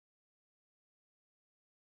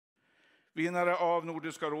Vinnare av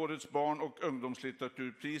Nordiska rådets barn- och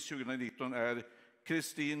ungdomslitteraturpris 2019 är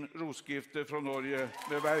Kristin Roskifte från Norge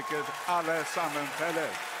med verket Alle sammenfäller.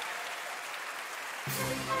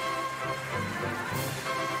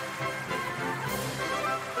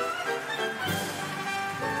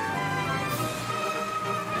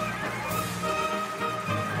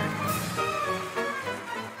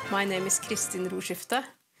 My name is Kristin Roskifte.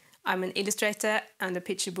 I'm an illustrator and a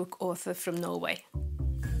picture book author from Norway.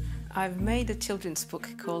 I've made a children's book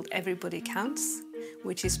called Everybody Counts,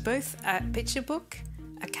 which is both a picture book,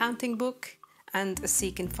 a counting book, and a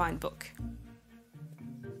seek and find book.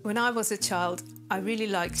 When I was a child, I really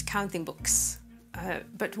liked counting books,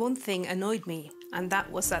 but one thing annoyed me, and that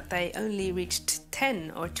was that they only reached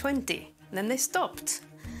 10 or 20, and then they stopped.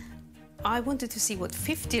 I wanted to see what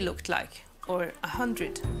 50 looked like, or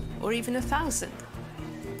 100, or even 1,000.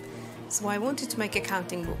 So I wanted to make a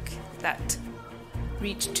counting book that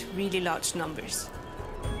reached really large numbers.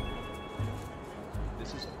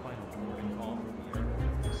 This is a final boarding call here.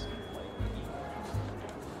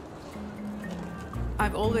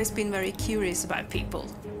 I've always been very curious about people,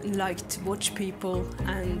 liked to watch people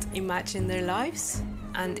and imagine their lives.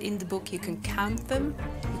 And in the book you can count them,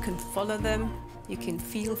 you can follow them, you can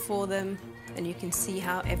feel for them, and you can see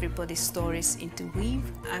how everybody's stories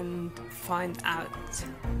interweave and find out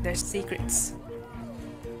their secrets.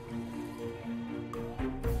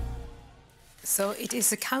 So it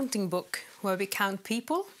is a counting book where we count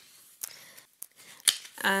people,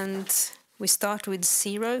 and we start with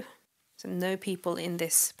 0, so no people in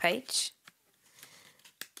this page.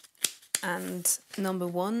 And number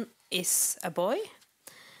 1 is a boy.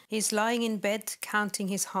 He's lying in bed counting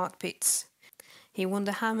his heartbeats. He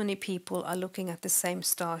wonders how many people are looking at the same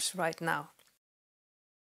stars right now.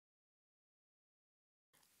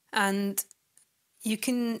 And you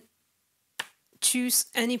can choose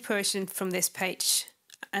any person from this page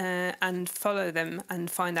and follow them and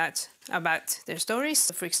find out about their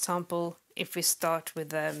stories. For example, if we start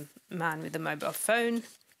with a man with a mobile phone,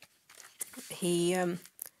 he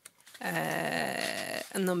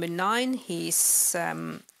number 9, he's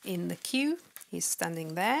in the queue, he's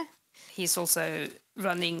standing there. He's also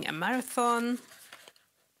running a marathon,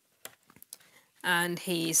 and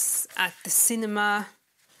he's at the cinema.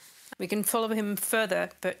 We can follow him further,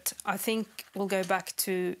 but I think we'll go back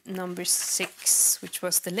to number 6, which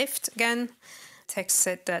was the lift again. Text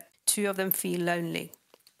said that 2 of them feel lonely,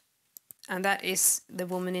 and that is the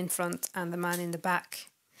woman in front and the man in the back.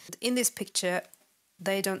 In this picture,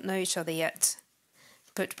 they don't know each other yet,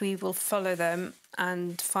 but we will follow them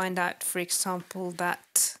and find out, for example,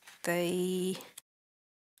 that they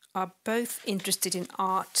are both interested in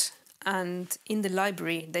art, and in the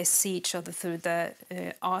library they see each other through the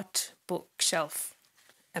art bookshelf.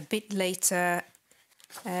 A bit later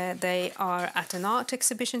they are at an art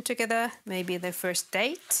exhibition together, maybe their first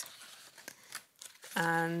date.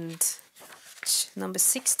 And number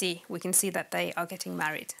 60, we can see that they are getting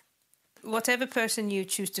married. Whatever person you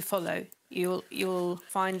choose to follow, you'll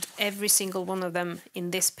find every single one of them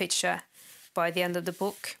in this picture by the end of the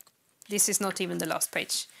book. This is not even the last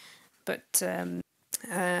page, but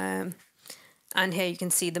and here you can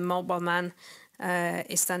see the mobile man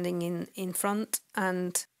is standing in front,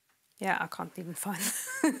 and yeah, I can't even find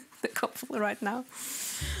the couple right now.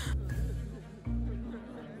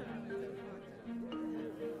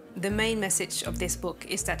 The main message of this book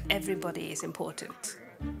is that everybody is important.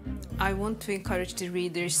 I want to encourage the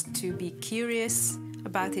readers to be curious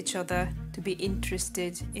about each other, to be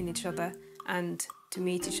interested in each other, and to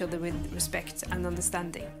meet each other with respect and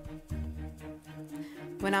understanding.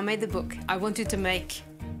 When I made the book, I wanted to make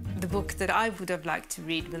the book that I would have liked to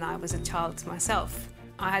read when I was a child myself.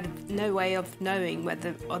 I had no way of knowing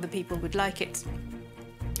whether other people would like it.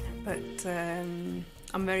 But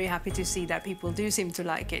I'm very happy to see that people do seem to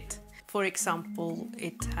like it. For example,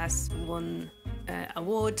 it has won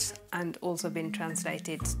awards and also been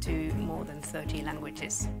translated to more than 30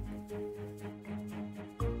 languages.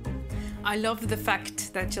 I love the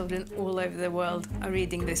fact that children all over the world are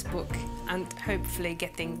reading this book and hopefully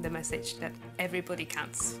getting the message that everybody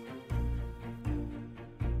counts.